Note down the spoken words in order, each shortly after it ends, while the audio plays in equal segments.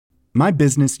My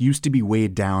business used to be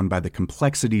weighed down by the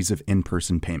complexities of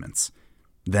in-person payments.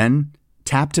 Then,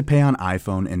 Tap to Pay on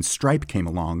iPhone and Stripe came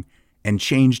along and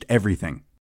changed everything.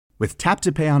 With Tap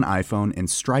to Pay on iPhone and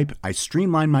Stripe, I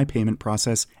streamlined my payment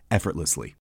process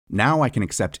effortlessly. Now I can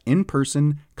accept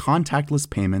in-person, contactless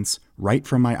payments right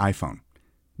from my iPhone.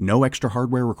 No extra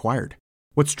hardware required.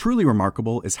 What's truly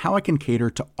remarkable is how I can cater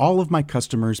to all of my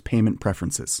customers' payment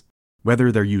preferences.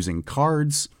 Whether they're using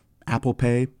cards, Apple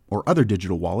Pay, or other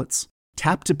digital wallets,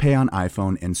 Tap to Pay on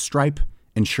iPhone and Stripe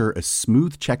ensure a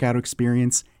smooth checkout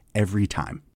experience every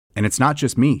time. And it's not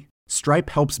just me.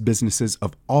 Stripe helps businesses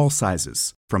of all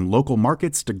sizes, from local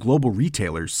markets to global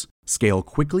retailers, scale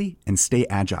quickly and stay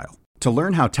agile. To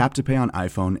learn how Tap to Pay on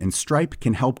iPhone and Stripe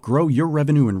can help grow your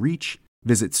revenue and reach,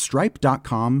 visit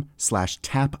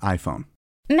stripe.com/tapiphone.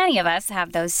 Many of us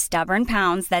have those stubborn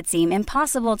pounds that seem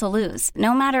impossible to lose,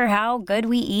 no matter how good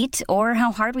we eat or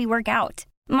how hard we work out.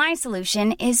 My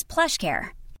solution is PlushCare.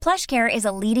 PlushCare is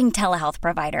a leading telehealth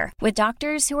provider with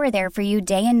doctors who are there for you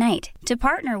day and night to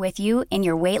partner with you in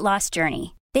your weight loss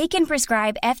journey. They can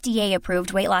prescribe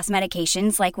FDA-approved weight loss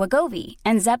medications like Wegovy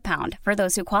and Zepbound for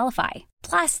those who qualify.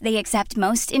 Plus, they accept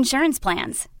most insurance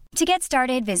plans. To get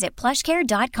started, visit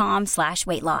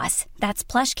plushcare.com/weightloss. That's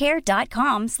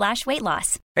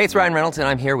plushcare.com/weightloss. Hey, it's Ryan Reynolds, and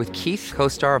I'm here with Keith,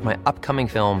 co-star of my upcoming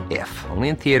film, If, only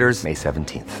in theaters May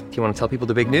 17th. Do you want to tell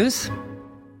people the big news?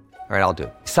 All right, I'll do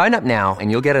it. Sign up now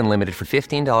and you'll get unlimited for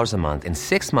 $15 a month and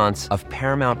 6 months of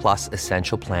Paramount Plus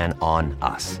Essential Plan on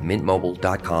us.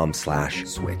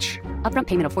 MintMobile.com/switch. Upfront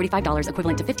payment of $45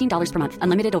 equivalent to $15 per month.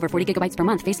 Unlimited over 40 gigabytes per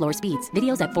month. Face lower speeds.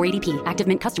 Videos at 480p. Active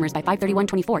Mint customers by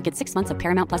 531.24 get 6 months of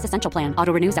Paramount Plus Essential Plan.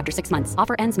 Auto renews after 6 months.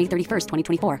 Offer ends May 31st,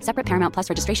 2024. Separate Paramount Plus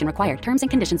registration required. Terms and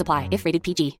conditions apply if rated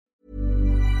PG.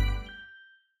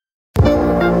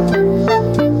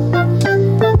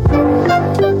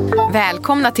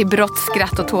 Välkomna till Brott,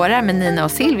 skratt och tårar med Nina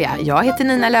och Silvia. Jag heter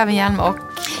Nina Löwenhjelm och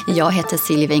jag heter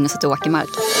Silvia Ingstedt Åkermark.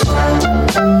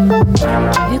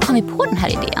 Hur kom vi på den här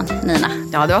idén, Nina?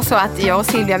 Ja, det var så att jag och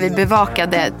Silvia vi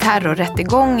bevakade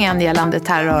terrorrättegången gällande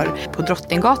terror på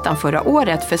Drottninggatan förra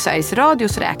året för Sveriges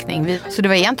Radios räkning. Så det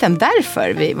var egentligen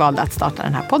därför vi valde att starta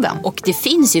den här podden. Och det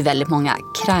finns ju väldigt många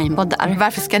crime-poddar.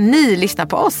 Varför ska ni lyssna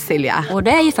på oss, Silvia? Och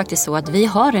det är ju faktiskt så att vi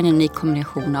har en unik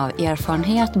kombination av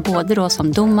erfarenhet, både då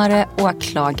som domare,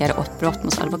 åklagare och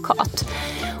brottmålsadvokat.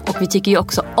 Och vi tycker ju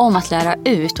också om att lära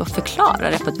ut och förklara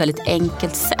det på ett väldigt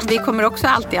enkelt sätt. Vi kommer också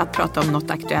alltid att prata om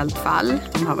något aktuellt fall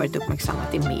som har varit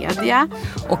uppmärksammat i media.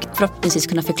 Och förhoppningsvis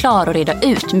kunna förklara och reda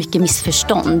ut mycket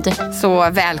missförstånd. Så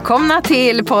välkomna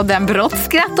till podden Brott,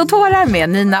 skratt och tårar med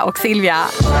Nina och Silvia.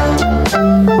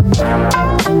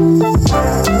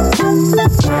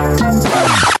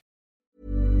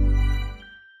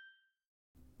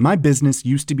 My business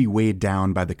used to be weighed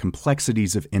down by the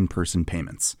complexities of in-person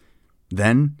payments.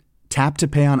 Then, Tap to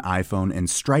Pay on iPhone and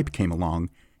Stripe came along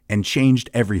and changed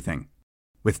everything.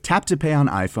 With Tap to Pay on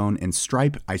iPhone and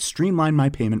Stripe, I streamlined my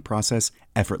payment process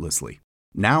effortlessly.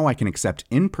 Now I can accept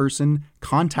in-person,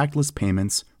 contactless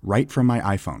payments right from my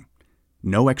iPhone.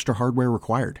 No extra hardware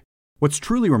required. What's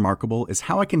truly remarkable is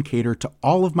how I can cater to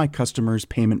all of my customers'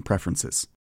 payment preferences.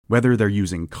 Whether they're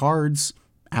using cards,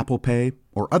 Apple Pay,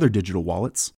 or other digital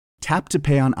wallets, Tap to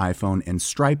Pay on iPhone and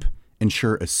Stripe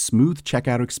ensure a smooth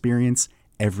checkout experience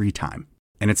every time.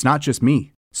 And it's not just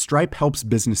me. Stripe helps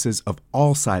businesses of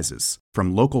all sizes,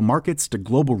 from local markets to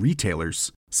global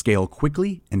retailers, scale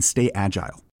quickly and stay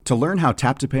agile. To learn how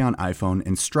Tap to Pay on iPhone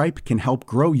and Stripe can help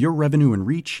grow your revenue and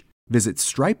reach, visit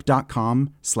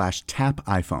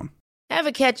stripe.com/tapiphone.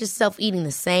 Ever catch yourself eating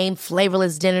the same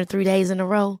flavorless dinner 3 days in a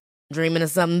row? Dreaming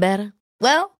of something better?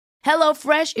 Well,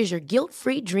 HelloFresh is your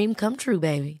guilt-free dream come true,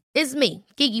 baby. It's me,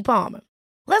 Keke Palmer.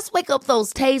 Let's wake up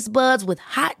those taste buds with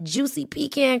hot, juicy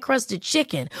pecan-crusted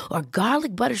chicken or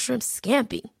garlic butter shrimp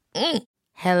scampi.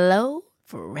 Hello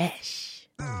Fresh.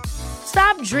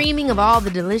 Stop dreaming of all the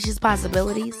delicious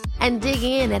possibilities and dig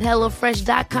in at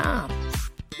HelloFresh.com.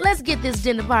 Let's get this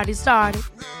dinner party started.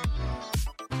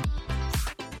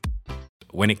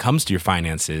 When it comes to your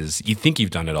finances, you think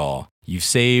you've done it all. You've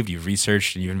saved, you've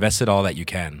researched, and you've invested all that you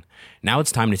can. Now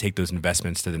it's time to take those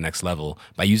investments to the next level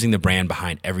by using the brand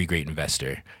behind every great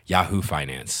investor, Yahoo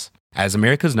Finance. As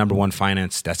America's #1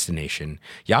 finance destination,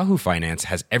 Yahoo Finance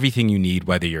has everything you need,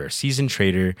 whether you're a seasoned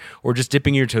trader or just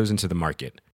dipping your toes into the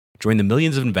market. Join the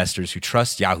millions of investors who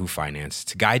trust Yahoo Finance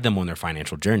to guide them on their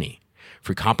financial journey.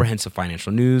 For comprehensive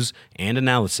financial news and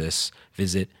analysis,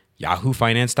 visit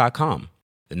yahoofinance.com,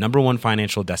 the #1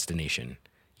 financial destination,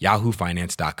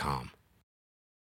 yahoofinance.com.